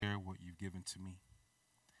given to me.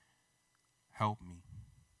 Help me.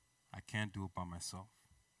 I can't do it by myself.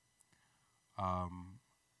 Um,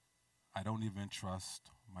 I don't even trust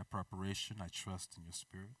my preparation. I trust in your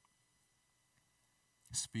spirit.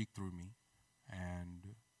 Speak through me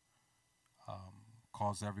and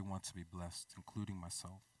cause everyone to be blessed, including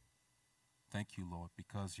myself. Thank you, Lord,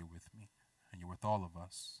 because you're with me and you're with all of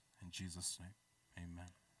us. In Jesus' name, amen.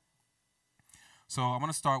 So I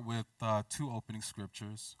want to start with two opening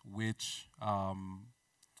scriptures, which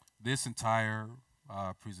this entire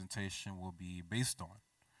presentation will be based on.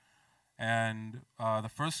 And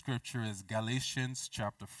the first scripture is Galatians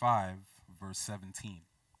chapter 5, verse 17.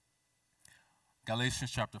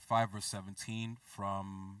 Galatians chapter 5, verse 17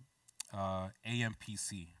 from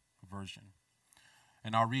AMPC version.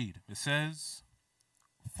 And I'll read. It says,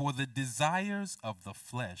 "For the desires of the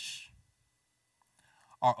flesh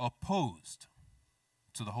are opposed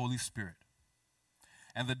to the Holy Spirit,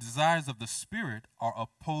 and the desires of the Spirit are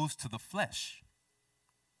opposed to the flesh,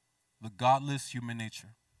 the godless human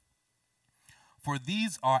nature. For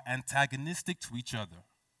these are antagonistic to each other,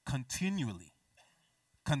 continually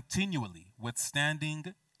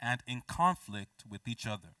withstanding and in conflict with each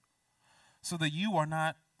other, so that you are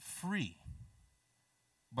not free,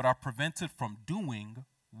 but are prevented from doing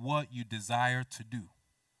what you desire to do."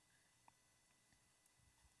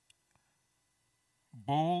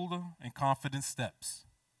 Bold and confident steps.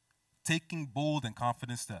 Taking bold and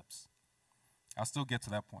confident steps. I'll still get to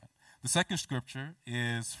that point. The second scripture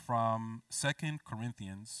is from 2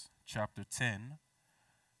 Corinthians chapter 10,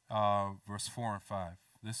 verse 4 and 5.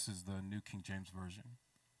 This is the New King James Version.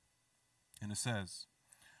 And it says,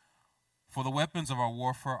 "For the weapons of our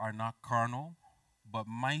warfare are not carnal, but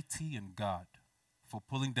mighty in God, for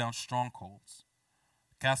pulling down strongholds,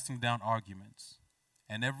 casting down arguments,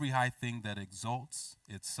 and every high thing that exalts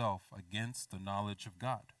itself against the knowledge of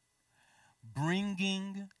God,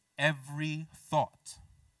 bringing every thought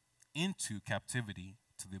into captivity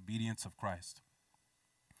to the obedience of Christ."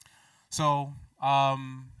 So,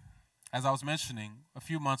 as I was mentioning, a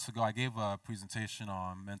few months ago, I gave a presentation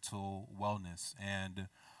on mental wellness. And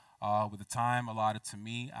with the time allotted to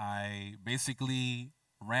me, I basically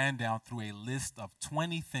ran down through a list of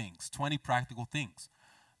 20 things, 20 practical things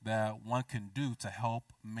that one can do to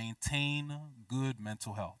help maintain good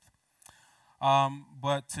mental health.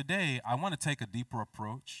 But today, I want to take a deeper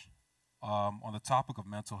approach on the topic of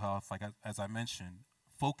mental health, like as I mentioned,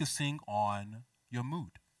 focusing on your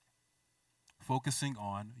mood. Focusing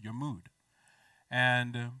on your mood.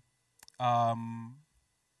 And I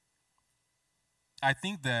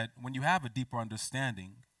think that when you have a deeper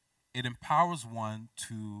understanding, it empowers one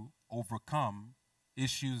to overcome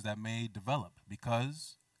issues that may develop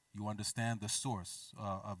because you understand the source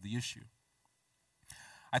of the issue.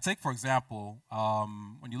 I take, for example,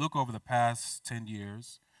 when you look over the past 10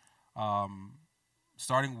 years,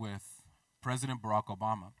 starting with President Barack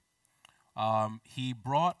Obama, he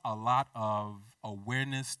brought a lot of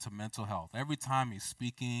awareness to mental health. Every time he's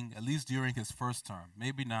speaking, at least during his first term,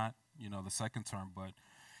 maybe not, the second term, but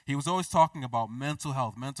he was always talking about mental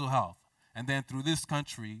health, mental health. And then through this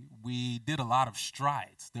country, we did a lot of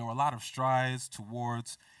strides. There were a lot of strides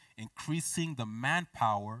towards increasing the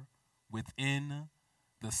manpower within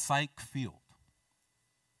the psych field.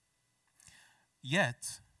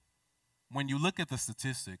 Yet, when you look at the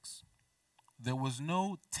statistics, there was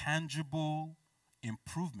no tangible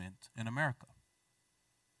improvement in America.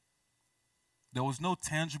 There was no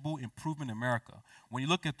tangible improvement in America. When you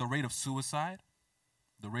look at the rate of suicide,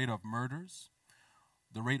 the rate of murders,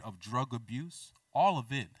 the rate of drug abuse, all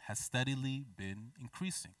of it has steadily been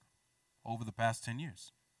increasing over the past 10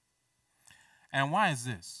 years. And why is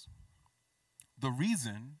this? The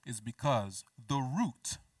reason is because the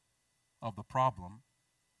root of the problem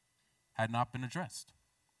had not been addressed.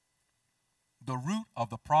 The root of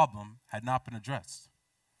the problem had not been addressed.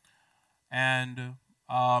 And,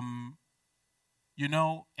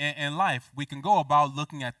 in life, we can go about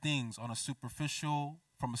looking at things from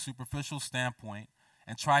a superficial standpoint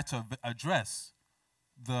and try to address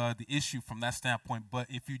the issue from that standpoint. But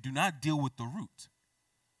if you do not deal with the root,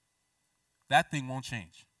 that thing won't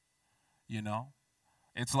change.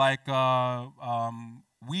 It's like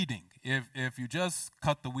weeding. If you just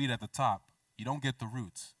cut the weed at the top, you don't get the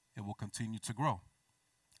roots. It will continue to grow.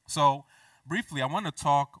 So, briefly, I want to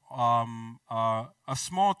talk a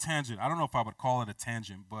small tangent. I don't know if I would call it a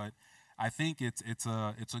tangent, but I think it's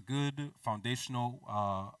a good foundational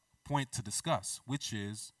point to discuss, which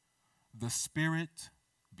is the spirit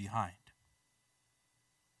behind.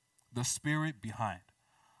 The spirit behind.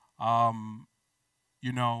 I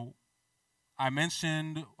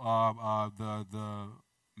mentioned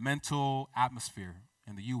mental atmosphere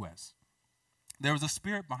in the U.S. There was a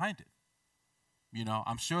spirit behind it.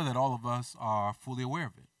 I'm sure that all of us are fully aware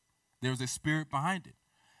of it. There's a spirit behind it.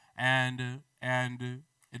 And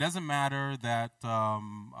it doesn't matter that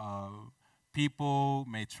people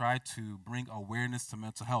may try to bring awareness to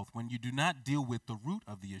mental health. When you do not deal with the root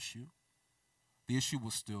of the issue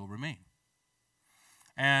will still remain.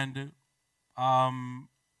 And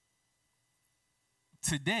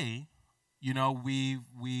today,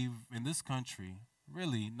 we've in this country,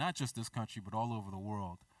 really not just this country, but all over the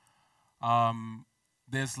world,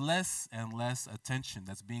 there's less and less attention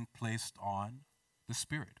that's being placed on the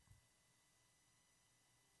spirit.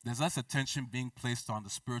 There's less attention being placed on the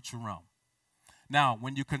spiritual realm. Now,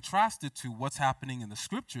 when you contrast it to what's happening in the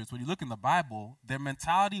scriptures, when you look in the Bible, their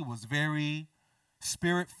mentality was very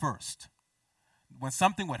spirit first. When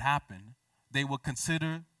something would happen, they would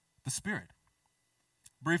consider the spirit.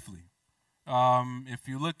 Briefly, if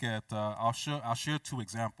you look at, I'll share two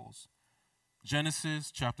examples.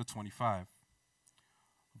 Genesis chapter 25,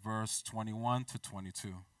 verse 21 to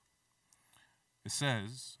 22. It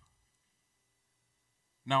says,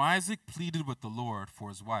 "Now Isaac pleaded with the Lord for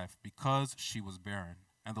his wife because she was barren.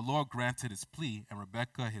 And the Lord granted his plea, and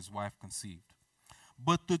Rebekah his wife conceived.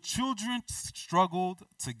 But the children struggled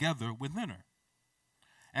together within her.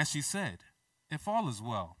 And she said, 'If all is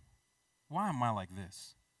well, why am I like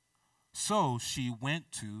this?' So she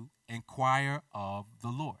went to inquire of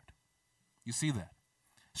the Lord." You see that?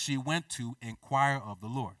 She went to inquire of the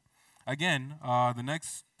Lord. Again, the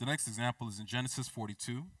next example is in Genesis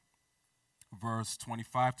 42, verse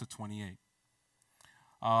 25 to 28.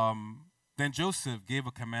 Then Joseph gave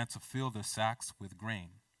a command to fill their sacks with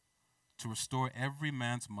grain, to restore every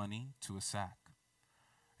man's money to a sack,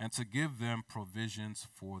 and to give them provisions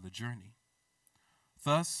for the journey.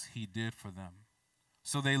 Thus he did for them.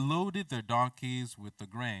 So they loaded their donkeys with the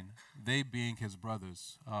grain, they being his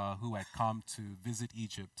brothers, who had come to visit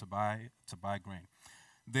Egypt to buy grain.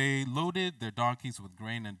 They loaded their donkeys with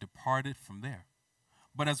grain and departed from there.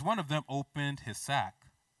 But as one of them opened his sack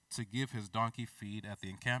to give his donkey feed at the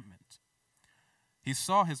encampment, he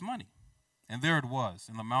saw his money, and there it was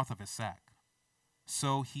in the mouth of his sack.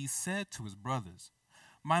 So he said to his brothers,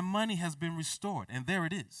 "My money has been restored, and there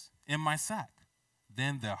it is, in my sack."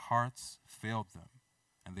 Then their hearts failed them,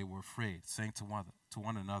 and they were afraid, saying to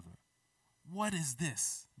one another, "What is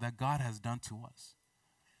this that God has done to us?"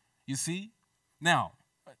 You see? Now,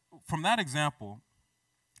 from that example,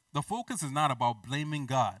 the focus is not about blaming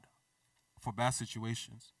God for bad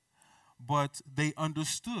situations, but they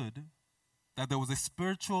understood that there was a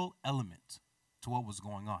spiritual element to what was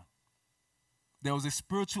going on. There was a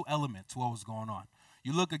spiritual element to what was going on.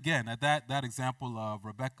 You look again at that example of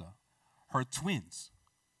Rebekah. Her twins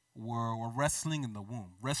were wrestling in the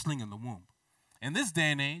womb. In this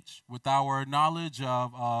day and age, with our knowledge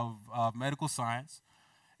of medical science,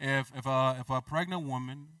 if a pregnant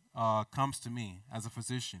woman comes to me as a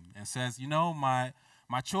physician and says, my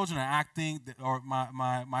children are acting, or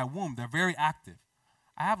my womb, they're very active,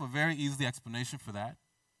 I have a very easy explanation for that.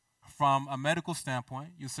 From a medical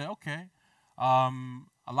standpoint, you say, okay,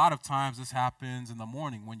 a lot of times this happens in the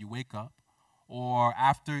morning when you wake up, or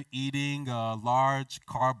after eating a large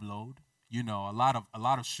carb load, a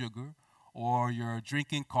lot of sugar, or you're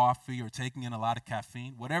drinking coffee or taking in a lot of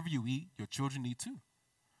caffeine. Whatever you eat, your children eat too.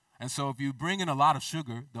 And so if you bring in a lot of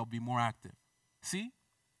sugar, they'll be more active. See?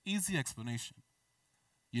 Easy explanation.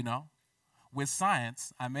 With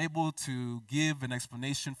science, I'm able to give an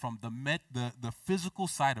explanation from the physical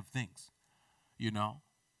side of things,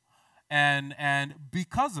 And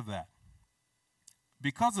because of that,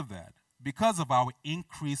 because of our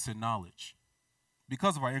increase in knowledge,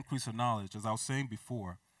 as I was saying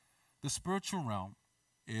before, the spiritual realm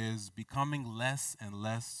is becoming less and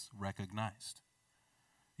less recognized.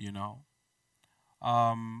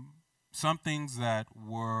 Some things that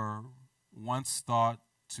were once thought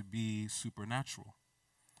to be supernatural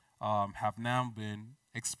have now been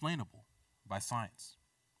explainable by science.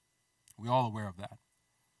 We're all aware of that.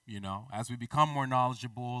 As we become more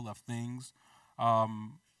knowledgeable of things,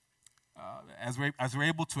 as we're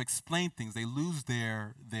able to explain things, they lose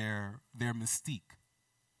their mystique.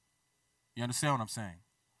 You understand what I'm saying?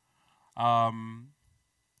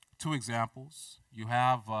 Two examples. You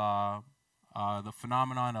have the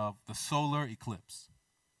phenomenon of the solar eclipse.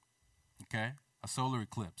 Okay? A solar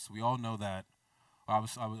eclipse. We all know that. I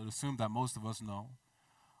would assume that most of us know.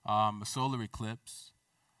 A solar eclipse,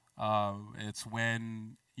 it's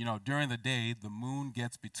when, during the day, the moon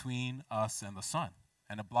gets between us and the sun,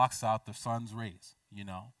 and it blocks out the sun's rays,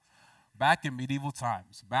 Back in medieval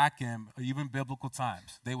times, back in even biblical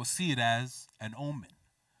times, they would see it as an omen.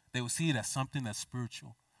 They would see it as something that's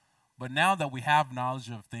spiritual. But now that we have knowledge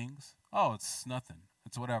of things, oh, it's nothing.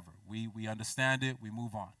 It's whatever. We understand it. We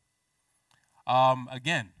move on.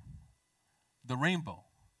 Again, the rainbow.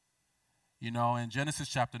 In Genesis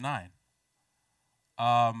chapter 9,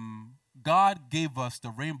 God gave us the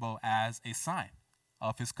rainbow as a sign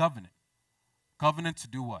of his covenant. Covenant to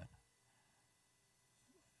do what?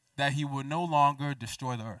 That he would no longer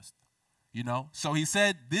destroy the earth. So he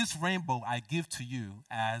said, this rainbow I give to you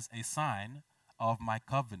as a sign of my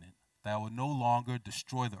covenant, that I will no longer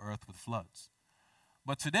destroy the earth with floods.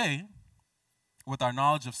 But today, with our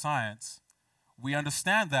knowledge of science, we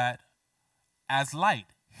understand that as light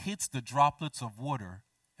hits the droplets of water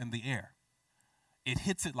in the air, it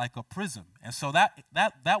hits it like a prism. And so that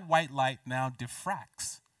white light now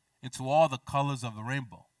diffracts into all the colors of the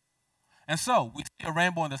rainbow. And so we see a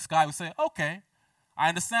rainbow in the sky, we say, okay, I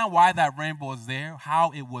understand why that rainbow is there,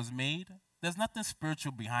 how it was made. There's nothing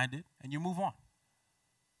spiritual behind it, and you move on.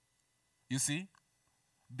 You see?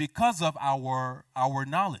 Because of our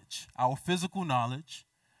knowledge, our physical knowledge,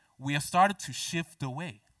 we have started to shift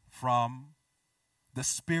away from the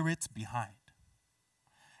spirit behind.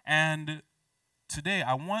 And today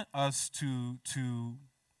I want us to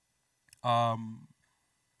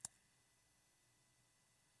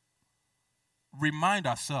remind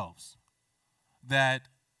ourselves that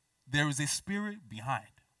there is a spirit behind.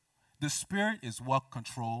 The spirit is what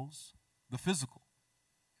controls the physical.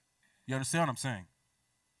 You understand what I'm saying?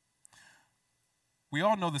 We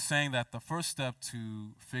all know the saying that the first step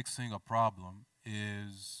to fixing a problem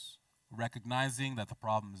is recognizing that the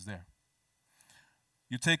problem is there.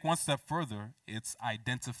 You take one step further, it's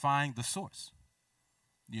identifying the source.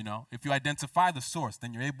 If you identify the source,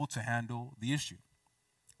 then you're able to handle the issue.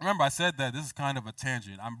 Remember, I said that this is kind of a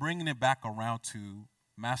tangent. I'm bringing it back around to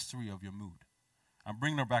mastery of your mood. I'm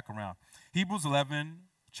bringing it back around. Hebrews 11,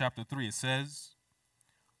 chapter 3, it says,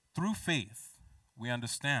 through faith, we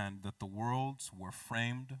understand that the worlds were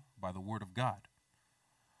framed by the word of God,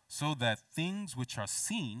 so that things which are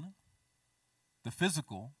seen, the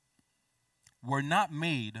physical, were not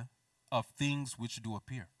made of things which do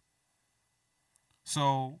appear.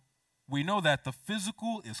 So we know that the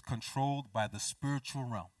physical is controlled by the spiritual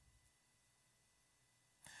realm.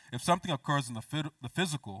 If something occurs in the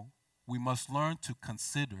physical, we must learn to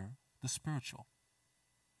consider the spiritual.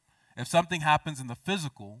 If something happens in the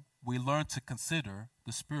physical, we learn to consider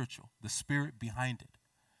the spiritual, the spirit behind it.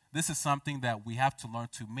 This is something that we have to learn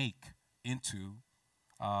to make into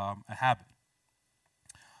a habit.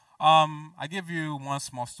 I give you one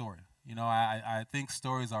small story. I think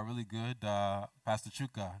stories are really good. Pastor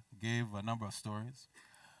Chuka gave a number of stories.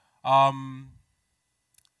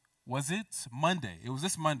 Was it Monday? It was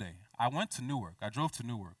this Monday. I went to Newark. I drove to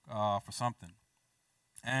Newark for something.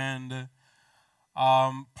 And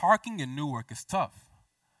parking in Newark is tough.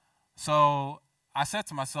 So I said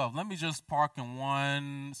to myself, let me just park in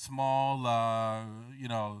one small,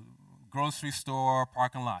 grocery store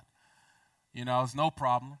parking lot. It's no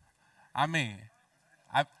problem. I mean,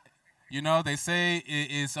 they say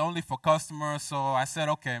it's only for customers, so I said,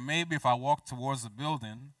 okay, maybe if I walk towards the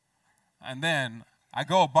building and then I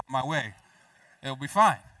go about my way, it'll be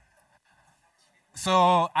fine.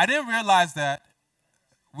 So I didn't realize that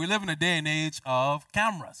we live in a day and age of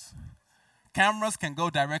cameras. Cameras can go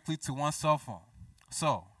directly to one's cell phone.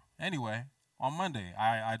 So anyway, on Monday,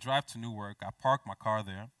 I drive to Newark. I park my car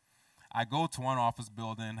there. I go to one office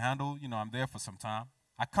building, I'm there for some time.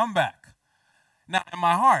 I come back. Now, in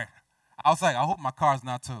my heart, I was like, I hope my car's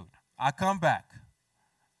not towed. I come back.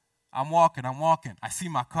 I'm walking. I see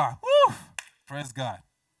my car. Woo! Praise God.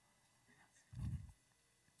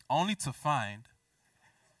 Only to find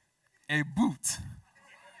a boot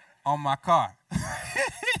on my car.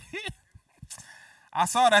 I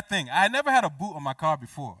saw that thing. I had never had a boot on my car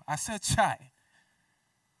before. I said, chai.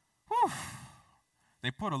 Whew. They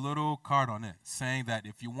put a little card on it saying that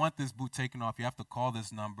if you want this boot taken off, you have to call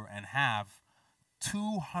this number and have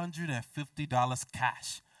 $250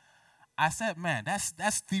 cash. I said, man, that's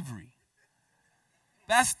thievery.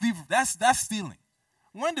 That's thievery. That's stealing.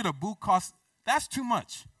 When did a boot cost? That's too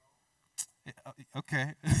much.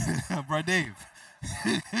 Okay, Bro Dave.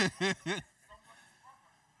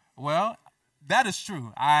 Well, that is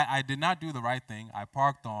true. I did not do the right thing. I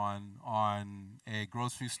parked on a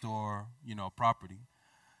grocery store, property,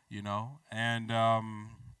 and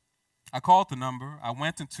I called the number. I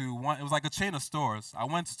went into one. It was like a chain of stores. I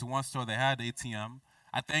went into one store. They had ATM.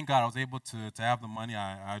 I thank God I was able to have the money.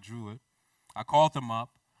 I drew it. I called them up.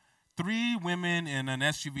 3 women in an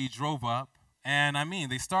SUV drove up. And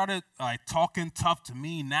they started talking tough to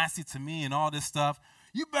me, nasty to me, and all this stuff.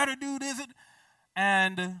 You better do this.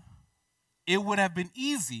 And it would have been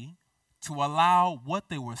easy to allow what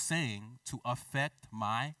they were saying to affect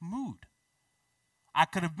my mood. I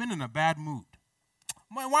could have been in a bad mood.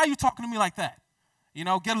 Why are you talking to me like that? Get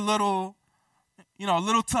a little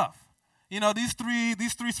tough. These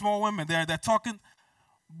three small women, they're talking,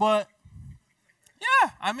 but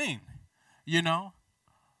yeah, you know,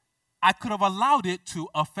 I could have allowed it to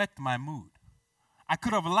affect my mood. I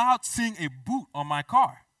could have allowed seeing a boot on my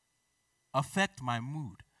car affect my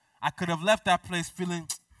mood. I could have left that place feeling,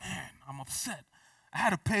 man, I'm upset. I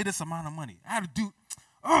had to pay this amount of money. I had to do,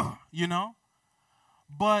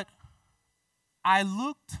 But I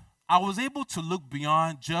was able to look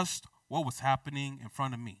beyond just what was happening in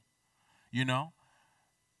front of me.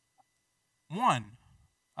 One,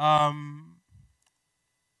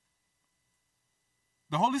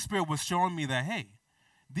 the Holy Spirit was showing me that, hey,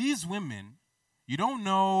 these women, you don't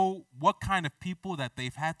know what kind of people that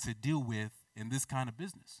they've had to deal with in this kind of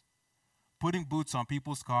business. Putting boots on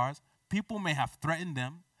people's cars. People may have threatened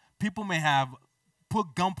them. People may have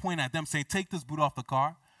put gunpoint at them saying, take this boot off the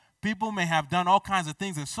car. People may have done all kinds of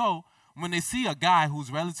things. And so when they see a guy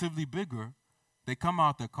who's relatively bigger, they come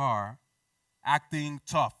out their car acting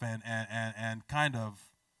tough and kind of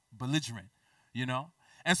belligerent,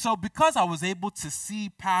 And so because I was able to see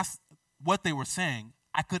past what they were saying,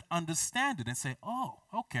 I could understand it and say, oh,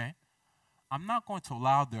 okay, I'm not going to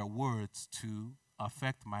allow their words to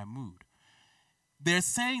affect my mood. They're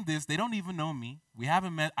saying this, they don't even know me. We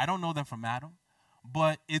haven't met, I don't know them from Adam,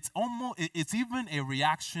 but it's even a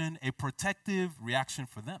reaction, a protective reaction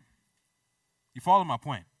for them. You follow my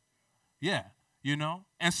point? Yeah,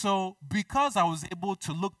 And so because I was able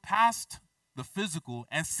to look past the physical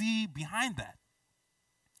and see behind that,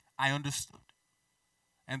 I understood.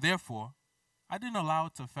 And therefore, I didn't allow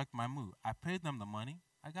it to affect my mood. I paid them the money,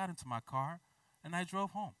 I got into my car, and I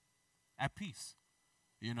drove home at peace,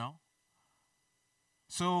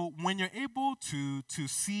 So when you're able to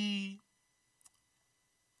see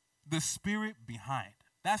the spirit behind,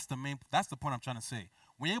 that's the point I'm trying to say.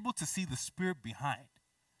 When you're able to see the spirit behind,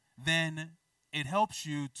 then it helps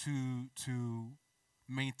you to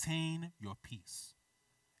maintain your peace.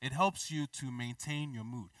 It helps you to maintain your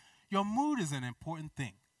mood. Your mood is an important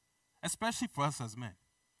thing, especially for us as men.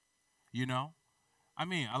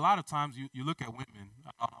 A lot of times you look at women,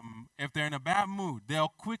 if they're in a bad mood,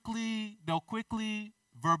 they'll quickly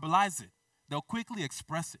verbalize it. They'll quickly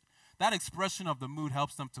express it. That expression of the mood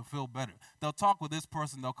helps them to feel better. They'll talk with this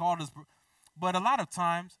person, they'll call this but a lot of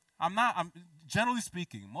times, I'm generally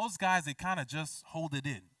speaking, most guys, they kind of just hold it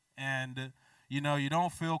in. And, you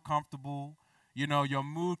don't feel comfortable. Your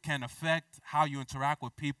mood can affect how you interact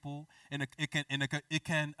with people. And it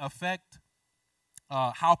can affect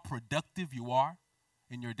how productive you are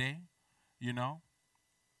in your day,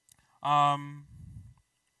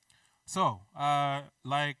 So,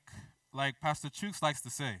 like Pastor Chooks likes to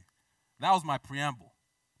say, that was my preamble.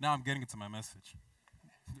 Now I'm getting into my message.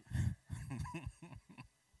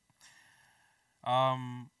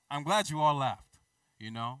 I'm glad you all laughed.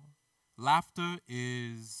 Laughter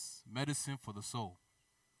is medicine for the soul.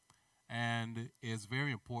 And it's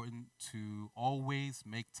very important to always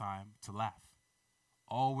make time to laugh.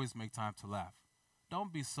 Always make time to laugh.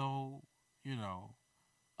 Don't be so,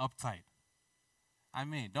 uptight.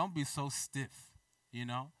 Don't be so stiff,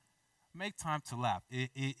 Make time to laugh.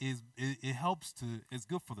 It helps it's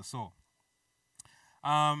good for the soul.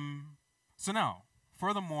 So now,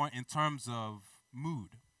 furthermore, in terms of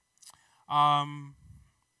mood, I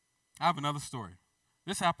have another story.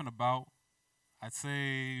 This happened about, I'd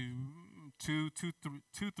say,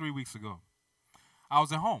 3 weeks ago. I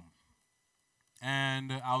was at home,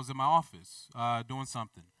 and I was in my office doing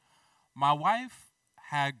something. My wife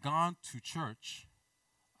had gone to church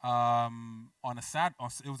on a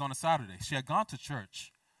Saturday. She had gone to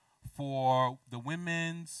church for the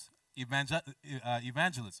women's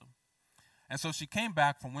evangelism. And so she came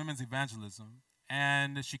back from women's evangelism,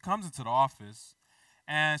 and she comes into the office,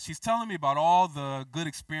 and she's telling me about all the good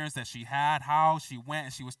experience that she had, how she went,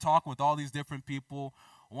 and she was talking with all these different people.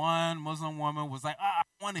 One Muslim woman was like, I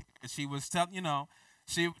want to hear. She was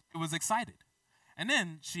she was excited. And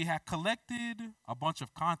then she had collected a bunch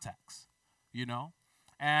of contacts,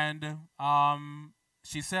 and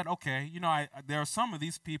she said, okay, there are some of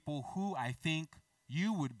these people who I think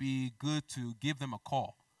you would be good to give them a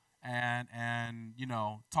call and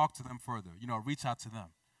talk to them further, reach out to them.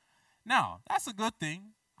 Now, that's a good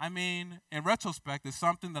thing. In retrospect, it's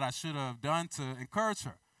something that I should have done to encourage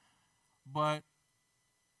her. But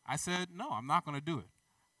I said, no, I'm not going to do it,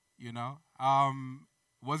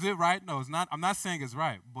 Was it right? No, it's not. I'm not saying it's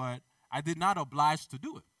right, but I did not oblige to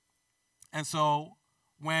do it. And so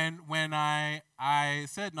when I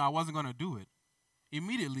said no, I wasn't going to do it,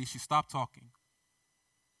 immediately she stopped talking.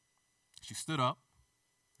 She stood up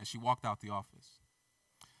and she walked out the office.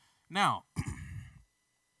 Now,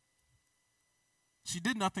 she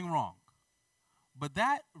did nothing wrong, but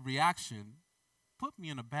that reaction put me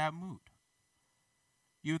in a bad mood.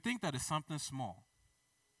 You would think that it's something small,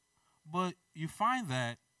 but you find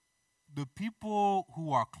that the people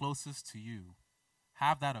who are closest to you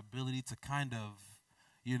have that ability to kind of,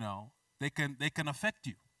 they can affect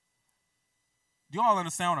you. Do you all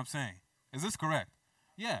understand what I'm saying? Is this correct?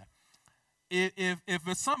 Yeah. If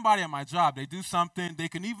it's somebody at my job, they do something, they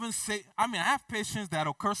can even say, I have patients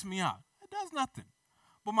that'll curse me out. It does nothing.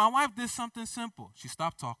 But my wife did something simple. She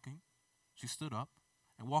stopped talking, she stood up,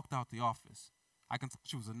 and walked out the office. I can tell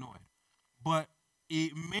she was annoyed. But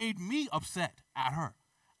it made me upset at her.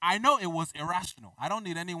 I know it was irrational. I don't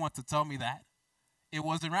need anyone to tell me that. It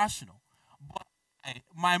was irrational. But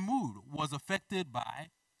my mood was affected by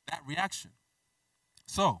that reaction.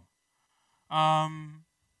 So,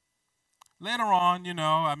 later on,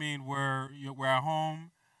 we're at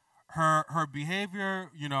home. Her behavior,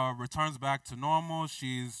 returns back to normal.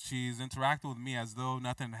 She's interacting with me as though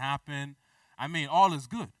nothing happened. All is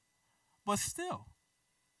good. But still,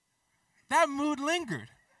 that mood lingered.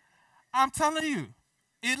 I'm telling you,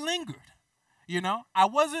 it lingered. I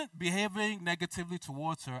wasn't behaving negatively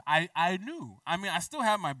towards her. I knew. I still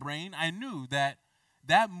had my brain. I knew that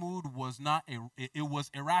mood was not, it was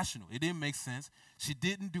irrational. It didn't make sense. She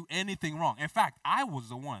didn't do anything wrong. In fact, I was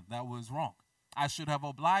the one that was wrong. I should have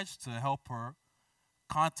obliged to help her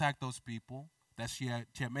contact those people that she had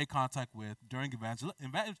made contact with during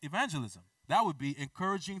evangelism. That would be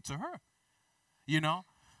encouraging to her,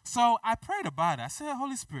 So I prayed about it. I said,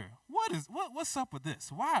 Holy Spirit, what's up with this?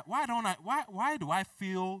 Why do I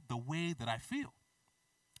feel the way that I feel?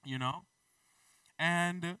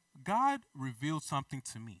 And God revealed something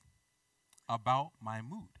to me about my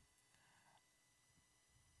mood.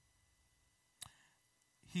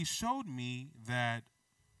 He showed me that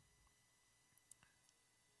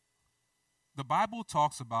the Bible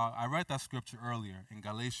talks about, I read that scripture earlier in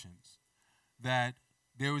Galatians, that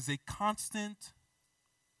there is a constant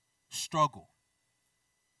struggle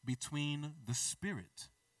between the spirit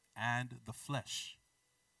and the flesh.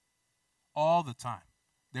 All the time.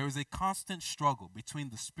 There is a constant struggle between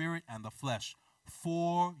the spirit and the flesh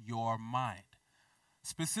for your mind.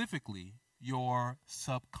 Specifically, your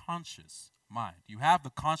subconscious mind. You have the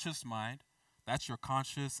conscious mind. That's your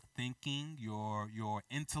conscious thinking, your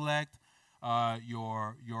intellect,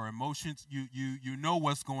 your emotions. You know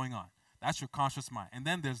what's going on. That's your conscious mind. And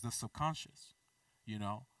then there's the subconscious,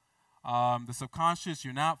 The subconscious,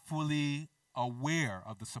 you're not fully aware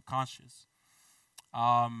of the subconscious.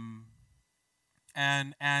 And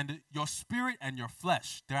your spirit and your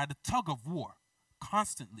flesh, they're at a tug of war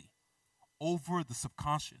constantly over the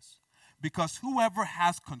subconscious. Because whoever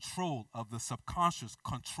has control of the subconscious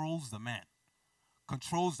controls the man,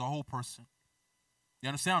 controls the whole person. You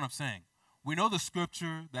understand what I'm saying? We know the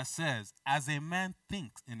scripture that says, as a man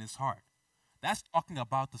thinks in his heart. That's talking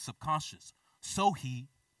about the subconscious. So he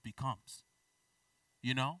becomes.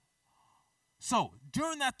 So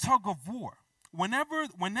during that tug of war, whenever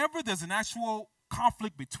there's an actual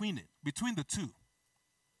conflict between the two,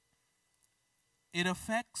 it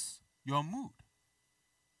affects your mood.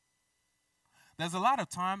 There's a lot of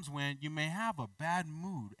times when you may have a bad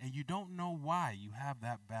mood and you don't know why you have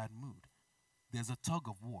that bad mood. There's a tug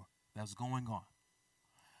of war that's going on.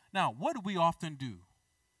 Now, what do we often do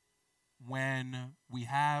when we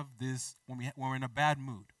have this, when we're in a bad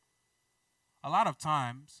mood? A lot of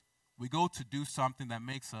times, we go to do something that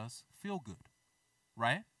makes us feel good,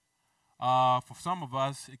 right? For some of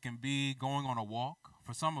us, it can be going on a walk.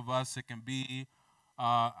 For some of us, it can be,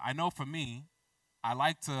 I know for me, I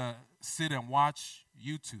like to sit and watch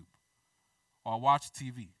YouTube or watch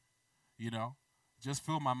TV, just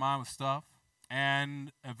fill my mind with stuff,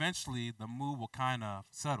 and eventually the mood will kind of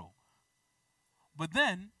settle. But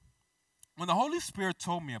then, when the Holy Spirit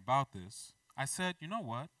told me about this, I said, you know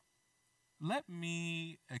what? Let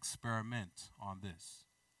me experiment on this.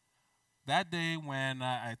 That day when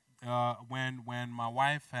when my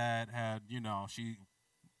wife had she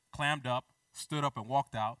clammed up, stood up, and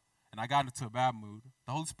walked out, and I got into a bad mood,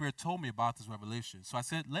 the Holy Spirit told me about this revelation. So I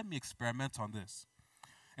said, let me experiment on this.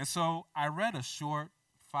 And so I read a short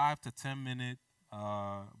 5 to 10 minute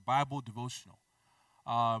Bible devotional.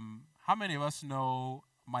 How many of us know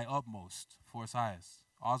My Utmost for His Highest?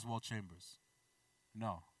 Oswald Chambers?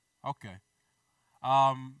 No. Okay.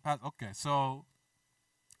 Okay, so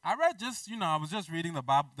I read I was just reading the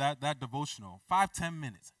Bible, that devotional, 5-10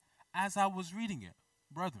 minutes. as I was reading it,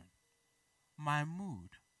 brethren, my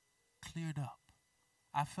mood cleared up.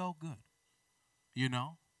 I felt good. You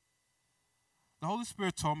know? The Holy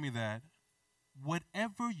Spirit told me that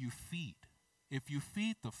whatever you feed, if you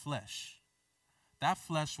feed the flesh, that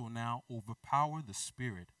flesh will now overpower the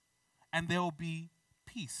spirit, and there will be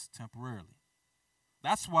peace temporarily.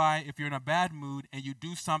 That's why if you're in a bad mood and you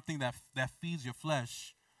do something that feeds your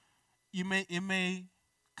flesh, it may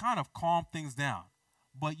kind of calm things down,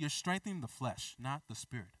 but you're strengthening the flesh, not the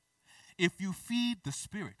spirit. If you feed the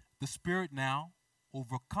spirit now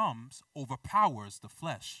overpowers the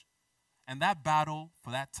flesh. And that battle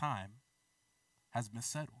for that time has been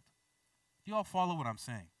settled. Do you all follow what I'm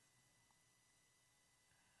saying?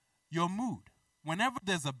 Your mood, whenever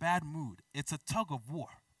there's a bad mood, it's a tug of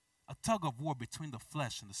war between the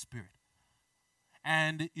flesh and the spirit.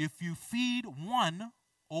 And if you feed one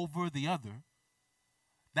over the other,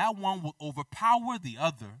 that one will overpower the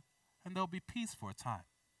other, and there'll be peace for a time.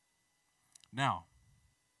 Now,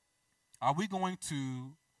 are we going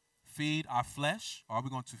to feed our flesh, or are we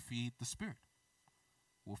going to feed the spirit?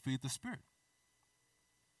 We'll feed the spirit.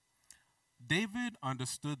 David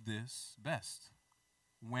understood this best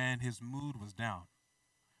when his mood was down.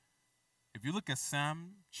 If you look at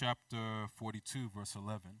Psalm chapter 42, verse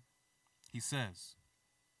 11, he says,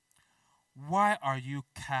 "Why are you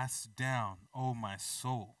cast down, O my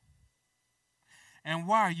soul? And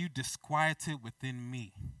why are you disquieted within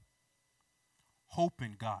me? Hope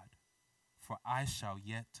in God, for I shall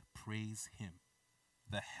yet praise him,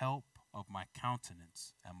 the help of my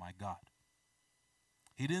countenance and my God."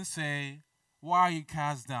 He didn't say, "Why are you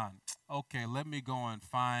cast down? Okay, let me go and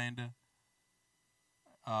find,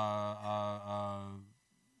 I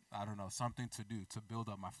don't know, something to do to build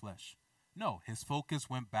up my flesh." No, his focus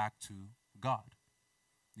went back to God,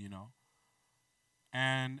 you know.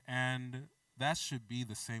 And that should be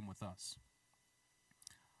the same with us.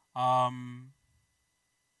 From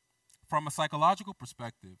a psychological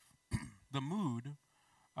perspective, the mood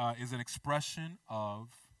is an expression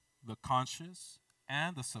of the conscious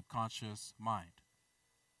and the subconscious mind.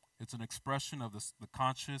 It's an expression of the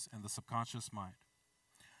conscious and the subconscious mind.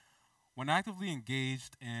 When actively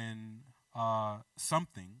engaged in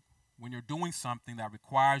something, when you're doing something that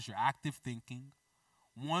requires your active thinking,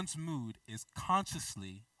 one's mood is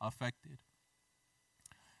consciously affected.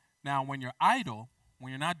 Now, when you're idle,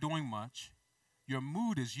 when you're not doing much, your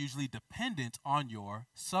mood is usually dependent on your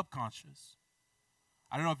subconscious.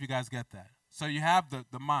 I don't know if you guys get that. So you have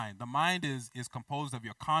the mind. The mind is composed of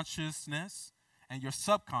your consciousness and your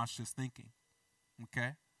subconscious thinking.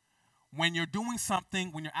 Okay? When you're doing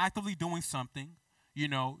something, when you're actively doing something, you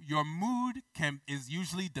know, your mood is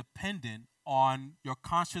usually dependent on your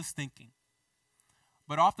conscious thinking.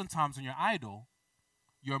 But oftentimes when you're idle,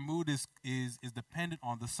 your mood is dependent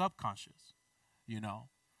on the subconscious, you know.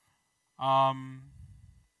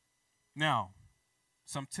 Now,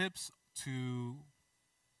 some tips to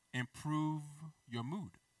improve your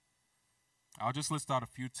mood. I'll just list out a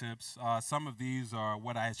few tips. Some of these are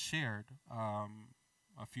what I had shared a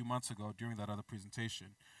few months ago during that other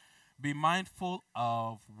presentation. Be mindful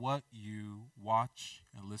of what you watch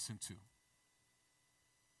and listen to.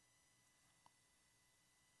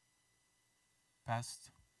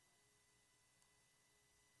 Passed?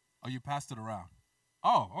 Oh, you passed it around.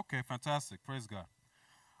 Oh, okay, fantastic. Praise God.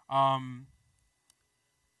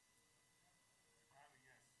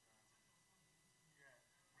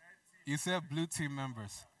 You said blue team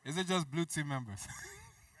members. Is it just blue team members?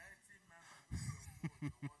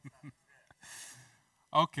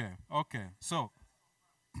 Okay. So,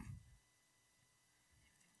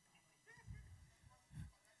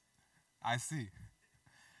 I see.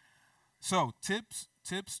 So, tips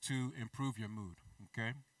to improve your mood,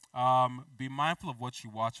 okay? Be mindful of what you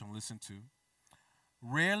watch and listen to.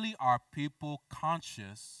 Rarely are people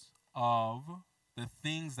conscious of the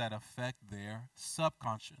things that affect their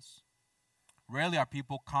subconscious. Rarely are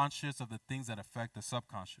people conscious of the things that affect the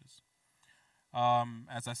subconscious.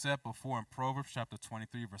 As I said before in Proverbs chapter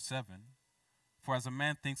 23, verse 7, "For as a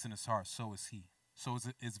man thinks in his heart, so is he." So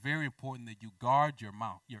it's very important that you guard your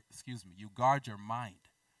mouth. You guard your mind.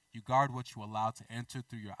 You guard what you allow to enter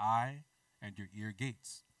through your eye and your ear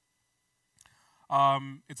gates.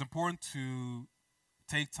 It's important to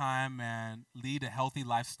take time and lead a healthy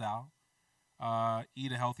lifestyle.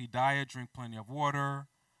 Eat a healthy diet, drink plenty of water,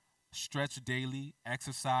 stretch daily,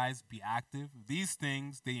 exercise, be active. These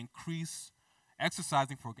things, they increase.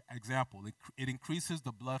 Exercising, for example, it increases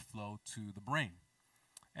the blood flow to the brain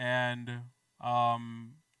and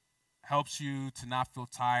helps you to not feel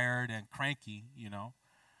tired and cranky, you know.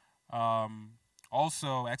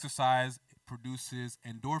 Also, exercise produces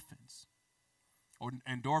endorphins.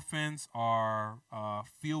 Endorphins are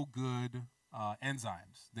feel-good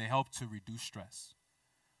enzymes. They help to reduce stress,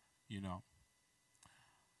 you know.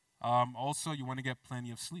 Also, you want to get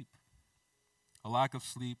plenty of sleep. A lack of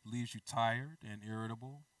sleep leaves you tired and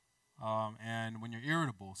irritable. And when you're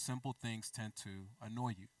irritable, simple things tend to annoy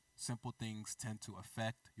you. Simple things tend to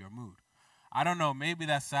affect your mood. I don't know, maybe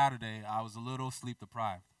that Saturday I was a little sleep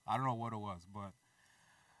deprived. I don't know what it was, but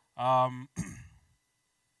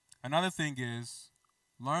another thing is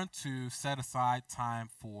learn to set aside time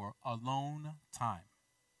for alone time.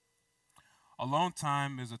 Alone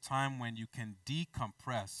time is a time when you can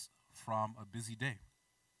decompress from a busy day.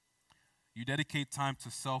 You dedicate time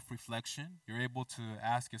to self-reflection. You're able to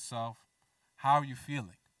ask yourself, how are you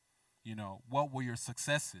feeling? You know, what were your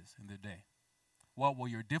successes in the day? What were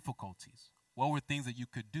your difficulties? What were things that you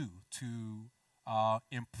could do to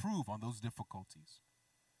improve on those difficulties?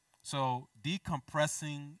 So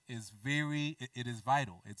decompressing is it is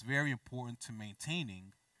vital. It's very important to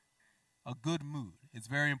maintaining a good mood. It's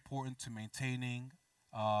very important to maintaining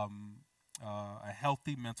a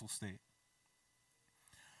healthy mental state.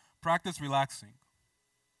 Practice relaxing.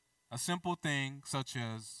 A simple thing such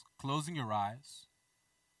as closing your eyes,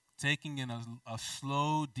 taking in a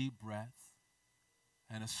slow, deep breath,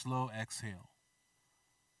 and a slow exhale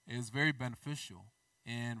is very beneficial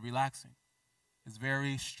in relaxing. It's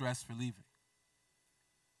very stress relieving.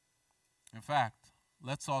 In fact,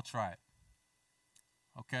 let's all try it.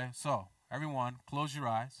 Okay, so everyone, close your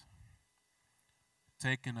eyes.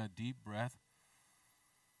 Take in a deep breath,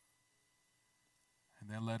 and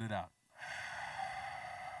then let it out.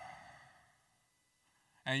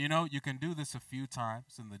 And you know, you can do this a few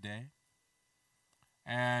times in the day.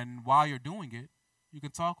 And while you're doing it, you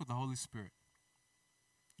can talk with the Holy Spirit,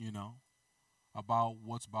 you know, about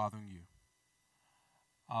what's bothering you.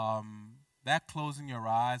 That closing your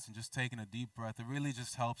eyes and just taking a deep breath, it really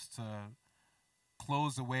just helps to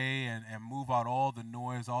close away and move out all the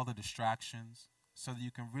noise, all the distractions, so that you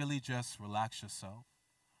can really just relax yourself.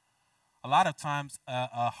 A lot of times,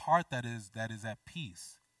 a heart that is at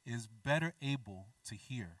peace is better able to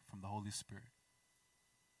hear from the Holy Spirit,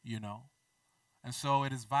 you know. And so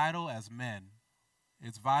it is vital as men,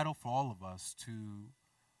 it's vital for all of us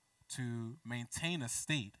to maintain a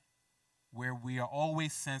state where we are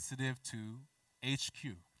always sensitive to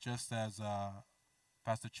HQ, just as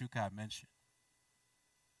Pastor Chuka had mentioned.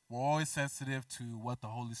 We're always sensitive to what the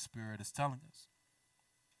Holy Spirit is telling us.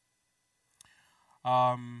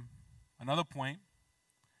 Another point,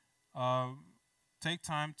 take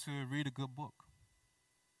time to read a good book.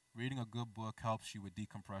 Reading a good book helps you with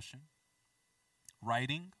decompression.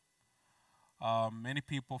 Writing, many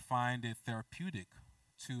people find it therapeutic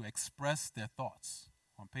to express their thoughts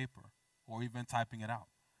on paper or even typing it out,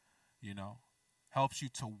 you know, helps you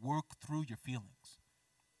to work through your feelings.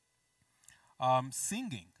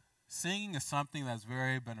 Singing is something that's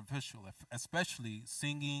very beneficial, especially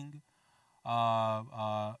singing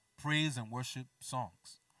praise and worship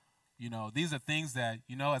songs. You know, these are things that,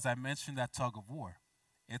 you know, as I mentioned, that tug of war,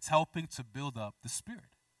 it's helping to build up the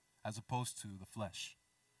spirit as opposed to the flesh,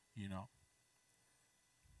 you know.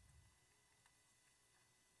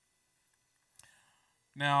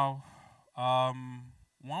 Now,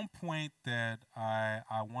 one point that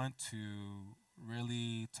I want to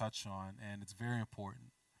really touch on, and it's very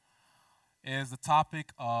important, is the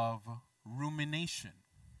topic of rumination.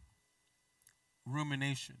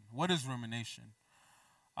 Rumination. What is rumination?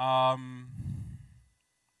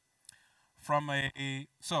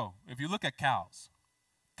 So if you look at cows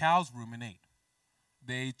ruminate.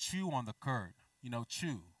 They chew on the curd. You know,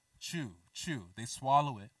 chew. They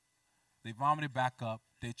swallow it. They vomit it back up.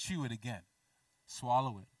 They chew it again.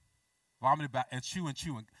 Swallow it. Vomit it back and chew and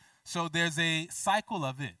chew. So there's a cycle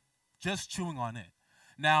of it, just chewing on it.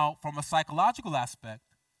 Now, from a psychological aspect,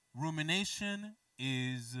 rumination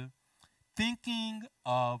is thinking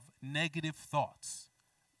of negative thoughts,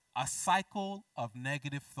 a cycle of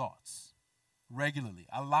negative thoughts regularly,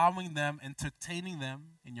 allowing them, entertaining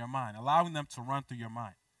them in your mind, allowing them to run through your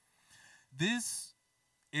mind. It's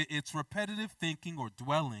repetitive thinking or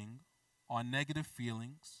dwelling on negative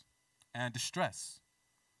feelings and distress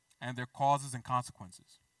and their causes and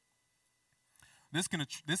consequences. This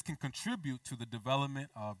can contribute to the development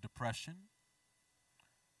of depression,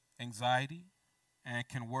 anxiety, and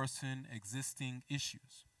can worsen existing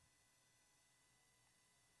issues.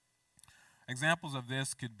 Examples of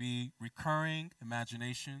this could be recurring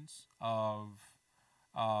imaginations of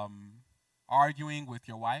arguing with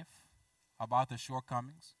your wife about their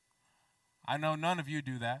shortcomings. I know none of you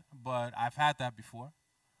do that, but I've had that before,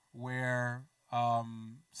 where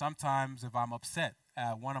sometimes if I'm upset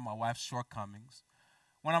at one of my wife's shortcomings,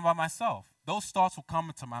 when I'm by myself, those thoughts will come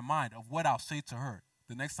into my mind of what I'll say to her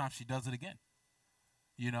the next time she does it again,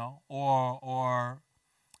 or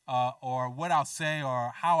what I'll say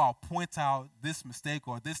or how I'll point out this mistake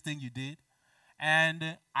or this thing you did.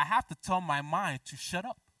 And I have to tell my mind to shut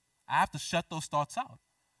up. I have to shut those thoughts out.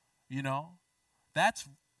 That's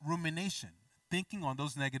rumination, thinking on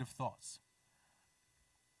those negative thoughts.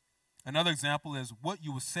 Another example is what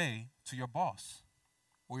you would say to your boss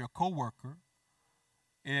or your coworker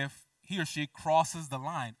if he or she crosses the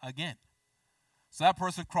line again. So that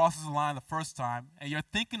person crosses the line the first time, and you're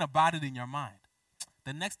thinking about it in your mind.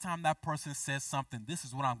 The next time that person says something, this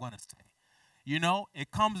is what I'm going to say.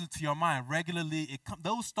 It comes into your mind regularly.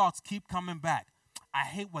 Those thoughts keep coming back. I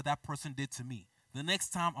hate what that person did to me. The next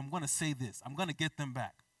time I'm going to say this. I'm going to get them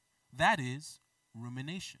back. That is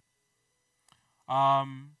rumination.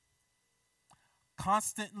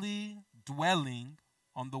 Constantly dwelling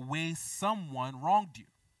on the way someone wronged you.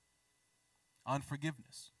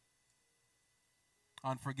 Unforgiveness.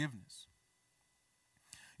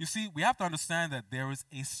 You see, we have to understand that there is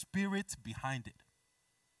a spirit behind it.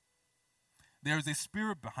 There is a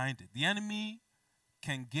spirit behind it. The enemy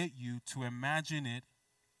can get you to imagine it.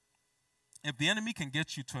 If the enemy can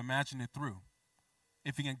get you to imagine it through,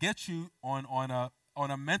 if he can get you on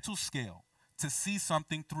a mental scale to see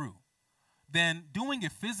something through, then doing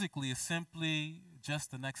it physically is simply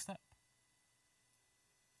just the next step.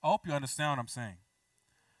 I hope you understand what I'm saying.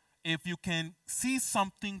 If you can see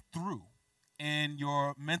something through in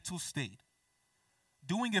your mental state,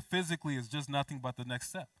 doing it physically is just nothing but the next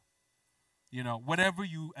step. Whatever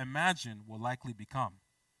you imagine will likely become.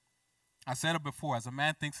 I said it before, as a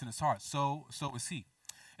man thinks in his heart, so is he.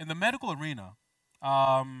 In the medical arena,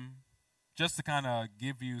 just to kind of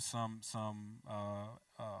give you some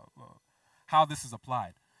how this is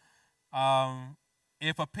applied.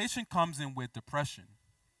 If a patient comes in with depression,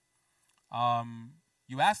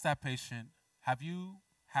 you ask that patient, have you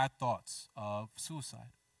had thoughts of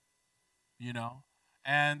suicide?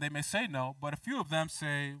 And they may say no, but a few of them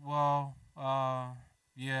say, well,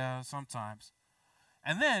 yeah, sometimes.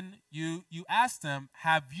 And then you ask them,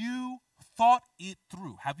 have you thought it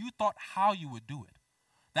through? Have you thought how you would do it?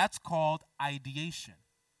 That's called ideation.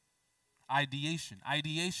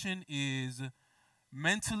 Ideation is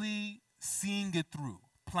mentally seeing it through,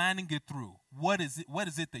 planning it through. What is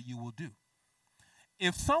it that you will do?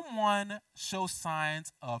 If someone shows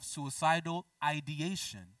signs of suicidal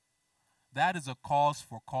ideation, that is a cause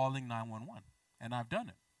for calling 911. And I've done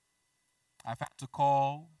it. I've had to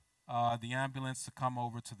call the ambulance to come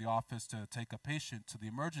over to the office to take a patient to the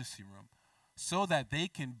emergency room so that they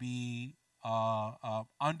can be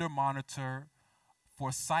under monitor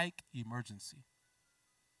for psych emergency.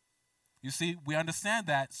 You see, we understand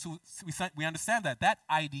that. We understand that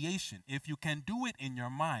ideation, if you can do it in your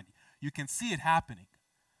mind, you can see it happening.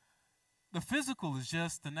 The physical is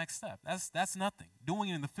just the next step. That's nothing. Doing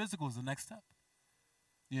it in the physical is the next step.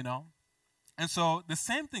 And so the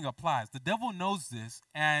same thing applies. The devil knows this,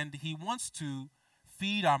 and he wants to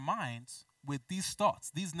feed our minds with these thoughts,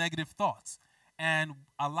 these negative thoughts, and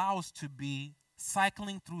allow us to be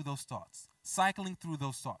cycling through those thoughts,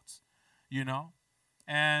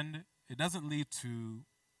 and it doesn't lead to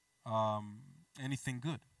anything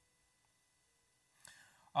good.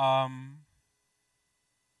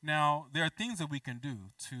 Now, there are things that we can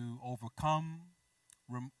do to overcome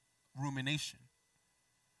rumination.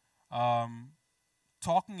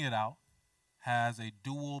 Talking it out has a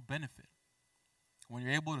dual benefit. When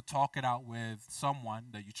you're able to talk it out with someone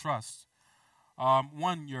that you trust,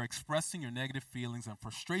 one, you're expressing your negative feelings and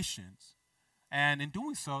frustrations, and in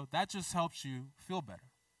doing so, that just helps you feel better.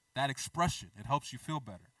 That expression, it helps you feel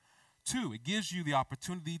better. Two, it gives you the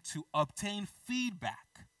opportunity to obtain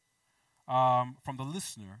feedback from the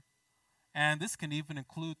listener, and this can even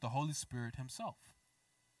include the Holy Spirit himself.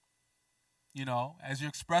 As you're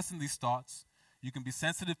expressing these thoughts, you can be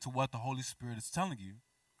sensitive to what the Holy Spirit is telling you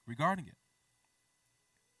regarding it.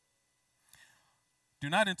 Do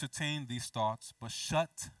not entertain these thoughts, but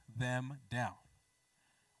shut them down.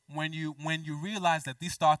 When you realize that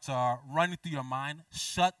these thoughts are running through your mind,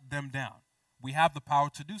 shut them down. We have the power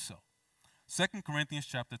to do so. 2 Corinthians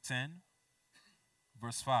chapter 10,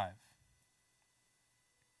 verse 5.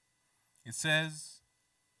 It says,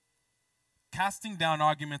 casting down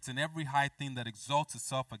arguments and every high thing that exalts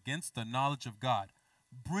itself against the knowledge of God,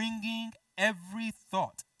 bringing every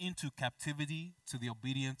thought into captivity to the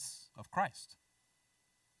obedience of Christ.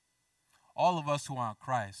 All of us who are in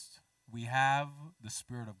Christ, we have the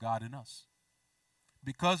Spirit of God in us.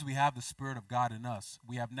 because we have the Spirit of God in us,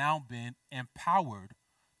 we have now been empowered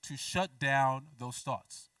to shut down those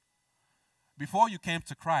thoughts. Before you came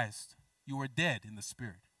to Christ, you were dead in the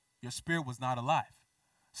Spirit. Your spirit was not alive.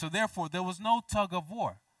 So therefore, there was no tug of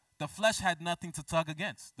war. The flesh had nothing to tug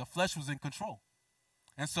against. The flesh was in control.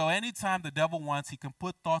 And so anytime the devil wants, he can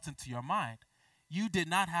put thoughts into your mind. You did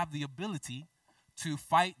not have the ability to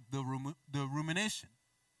fight the rumination.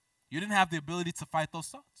 You didn't have the ability to fight those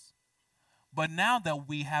thoughts. But now that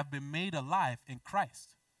we have been made alive in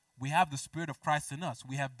Christ, we have the Spirit of Christ in us.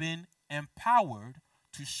 We have been empowered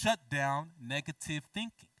to shut down negative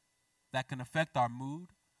thinking that can affect our mood,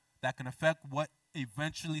 that can affect what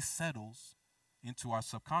eventually settles into our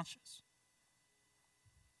subconscious.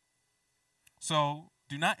 So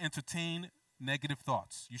do not entertain negative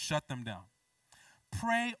thoughts. You shut them down.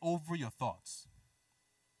 Pray over your thoughts.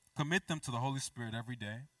 Commit them to the Holy Spirit every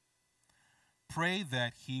day. Pray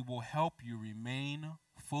that He will help you remain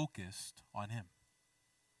focused on Him.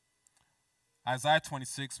 Isaiah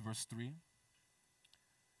 26, verse 3,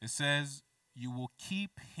 it says, "You will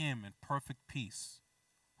keep him in perfect peace,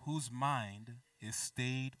 whose mind is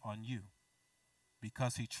stayed on you,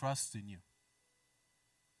 because he trusts in you."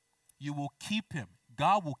 You will keep him.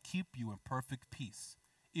 God will keep you in perfect peace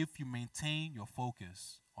if you maintain your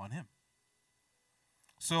focus on Him.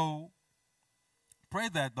 So, pray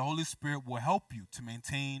that the Holy Spirit will help you to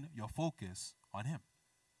maintain your focus on Him.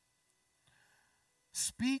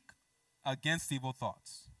 Speak against evil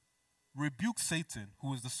thoughts. Rebuke Satan,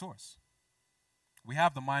 who is the source. We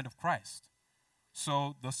have the mind of Christ.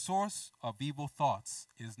 So the source of evil thoughts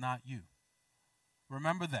is not you.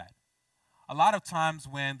 Remember that. A lot of times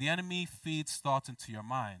when the enemy feeds thoughts into your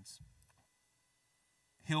minds,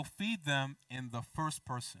 he'll feed them in the first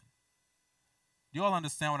person. You all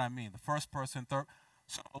understand what I mean? The first person, third.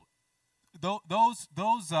 So the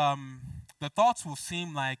thoughts will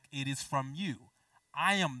seem like it is from you.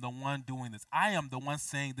 I am the one doing this. I am the one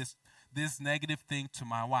saying this negative thing to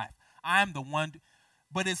my wife. I am the one.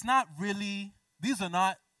 But it's not really, these are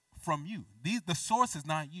not from you. The source is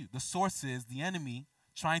not you. The source is the enemy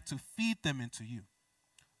trying to feed them into you.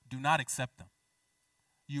 Do not accept them.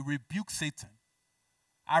 You rebuke Satan.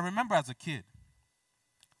 I remember as a kid,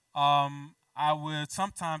 I would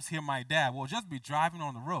sometimes hear my dad, well, just be driving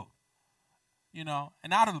on the road, and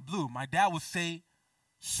out of the blue, my dad would say,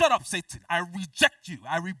 "Shut up, Satan. I reject you.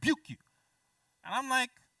 I rebuke you." And I'm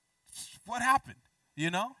like, what happened? We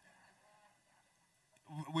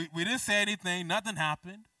didn't say anything. Nothing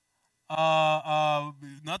happened.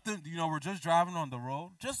 Nothing, we're just driving on the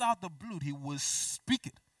road. Just out the blue, he was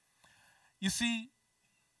speaking. You see,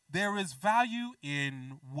 there is value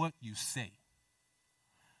in what you say.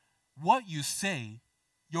 What you say,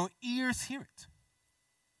 your ears hear it.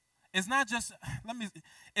 It's not just,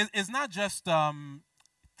 it's not just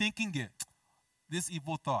thinking it, this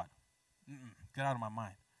evil thought. Get out of my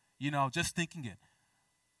mind. Just thinking it.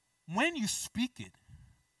 When you speak it,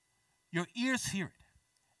 your ears hear it.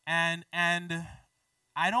 And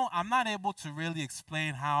I'm not able to really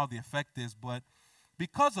explain how the effect is, but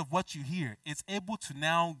because of what you hear, it's able to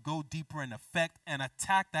now go deeper and affect and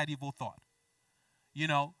attack that evil thought.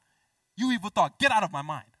 You evil thought, get out of my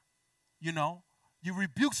mind. You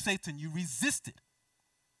rebuke Satan, you resist it.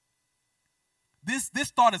 This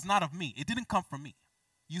thought is not of me. It didn't come from me.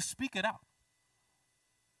 You speak it out.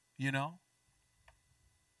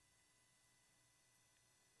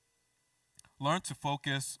 Learn to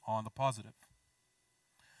focus on the positive.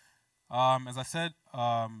 As I said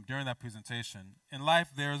during that presentation, in life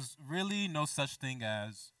there's really no such thing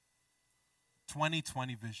as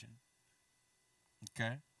 20/20 vision.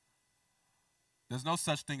 Okay? There's no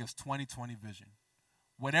such thing as 20/20 vision.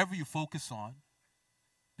 Whatever you focus on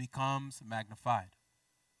becomes magnified.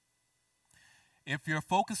 If you're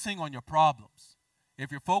focusing on your problems,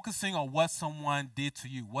 if you're focusing on what someone did to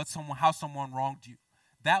you, how someone wronged you,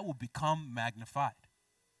 that will become magnified.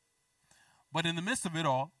 But in the midst of it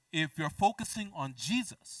all, if you're focusing on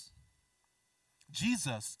Jesus,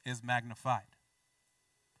 Jesus is magnified.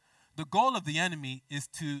 The goal of the enemy is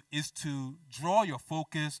to draw your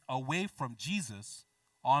focus away from Jesus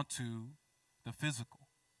onto the physical.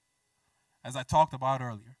 As I talked about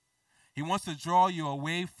earlier, he wants to draw you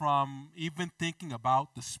away from even thinking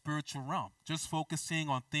about the spiritual realm, just focusing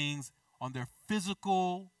on things on their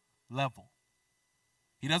physical level.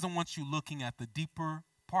 He doesn't want you looking at the deeper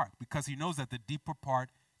part because he knows that the deeper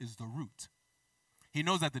part is the root. He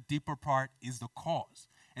knows that the deeper part is the cause.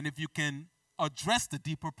 And if you can address the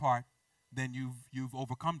deeper part, then you've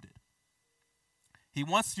overcome it. He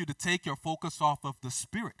wants you to take your focus off of the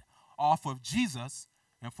spirit, off of Jesus,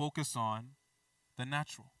 and focus on the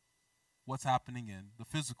natural. what's happening in the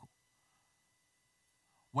physical.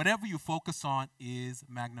 Whatever you focus on is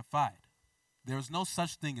magnified. There is no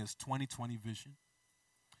such thing as 20/20 vision.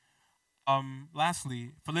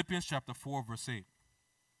 Lastly, Philippians chapter 4, verse 8.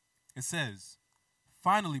 It says,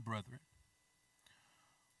 "Finally, brethren,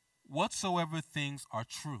 whatsoever things are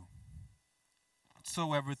true,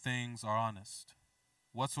 whatsoever things are honest,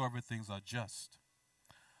 whatsoever things are just,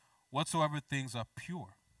 whatsoever things are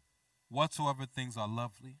pure, whatsoever things are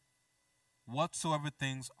lovely, whatsoever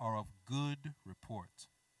things are of good report,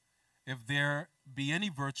 if there be any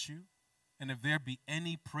virtue, and if there be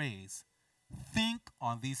any praise, think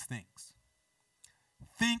on these things."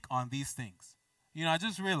 Think on these things. You know, I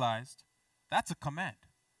just realized that's a command.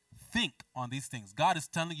 Think on these things. God is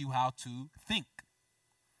telling you how to think,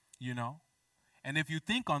 you know. And if you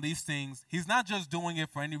think on these things, he's not just doing it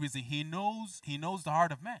for any reason. He knows the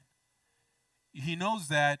heart of man. He knows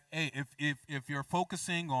that, hey, if you're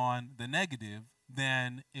focusing on the negative,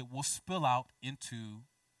 then it will spill out into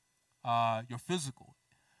your physical.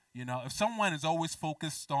 You know, if someone is always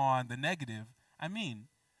focused on the negative,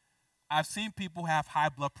 I've seen people have high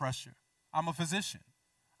blood pressure. I'm a physician.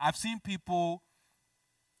 I've seen people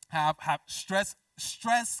have stress.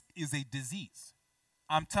 Stress is a disease.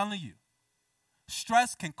 I'm telling you.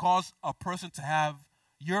 Stress can cause a person to have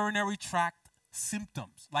urinary tract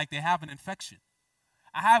symptoms, like they have an infection.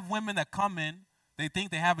 I have women that come in, they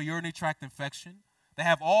think they have a urinary tract infection. They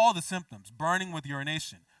have all the symptoms: burning with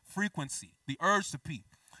urination, frequency, the urge to pee.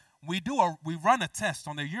 We run a test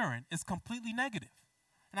on their urine. It's completely negative.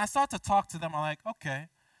 And I start to talk to them. I'm like, okay,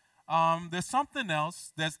 there's something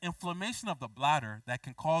else. There's inflammation of the bladder that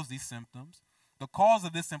can cause these symptoms. The cause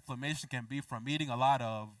of this inflammation can be from eating a lot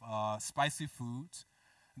of spicy foods.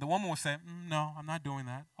 The woman will say, no, I'm not doing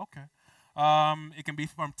that. Okay. It can be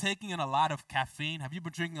from taking in a lot of caffeine. Have you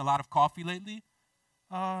been drinking a lot of coffee lately?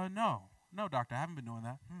 No, doctor, I haven't been doing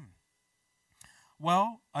that.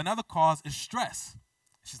 Well, another cause is stress.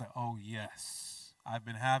 She's like, oh, yes, I've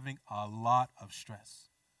been having a lot of stress.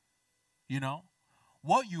 You know,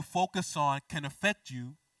 what you focus on can affect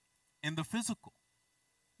you in the physical.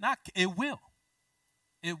 It will.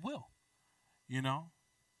 It will. You know,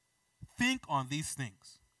 think on these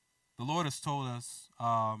things. The Lord has told us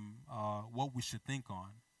what we should think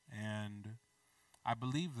on. And I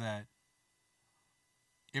believe that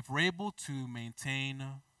if we're able to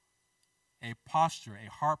maintain a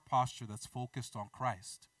heart posture that's focused on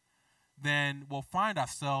Christ, then we'll find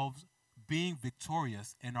ourselves being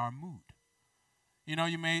victorious in our mood. You know,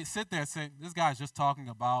 you may sit there and say, this guy's just talking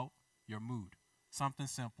about your mood. Something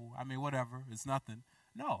simple. Whatever. It's nothing.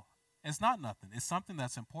 No, it's not nothing. It's something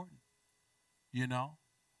that's important, you know?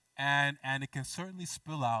 And it can certainly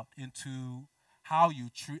spill out into how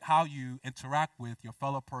you interact with your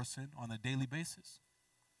fellow person on a daily basis,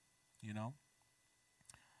 you know?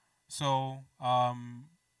 So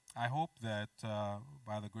I hope that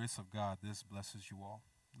by the grace of God, this blesses you all.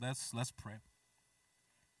 Let's pray.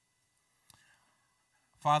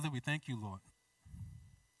 Father, we thank you, Lord,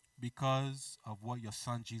 because of what your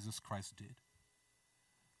Son Jesus Christ did.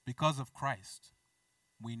 Because of Christ,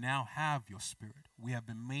 we now have your Spirit. We have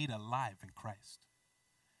been made alive in Christ.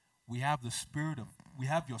 We have your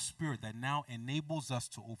Spirit that now enables us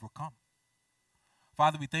to overcome.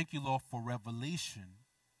 Father, we thank you, Lord, for revelation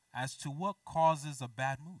as to what causes a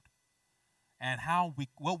bad mood and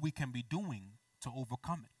what we can be doing to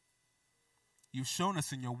overcome it. You've shown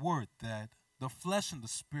us in your word that the flesh and the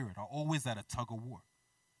spirit are always at a tug of war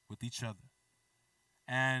with each other.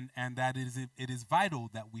 And that it is vital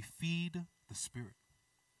that we feed the Spirit.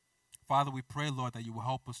 Father, we pray, Lord, that you will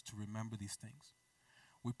help us to remember these things.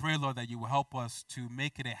 We pray, Lord, that you will help us to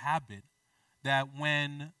make it a habit that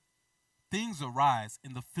when things arise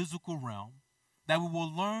in the physical realm, that we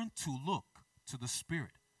will learn to look to the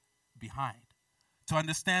Spirit behind, to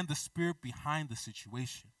understand the Spirit behind the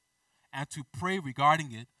situation, and to pray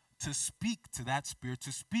regarding it, to speak to that Spirit,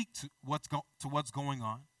 to speak to what's going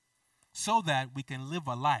on, so that we can live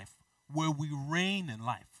a life where we reign in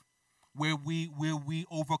life, where we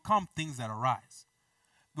overcome things that arise,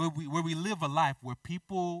 where we live a life where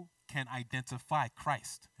people can identify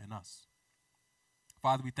Christ in us.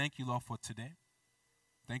 Father, we thank you, Lord, for today.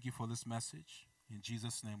 Thank you for this message. In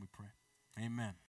Jesus' name we pray. Amen.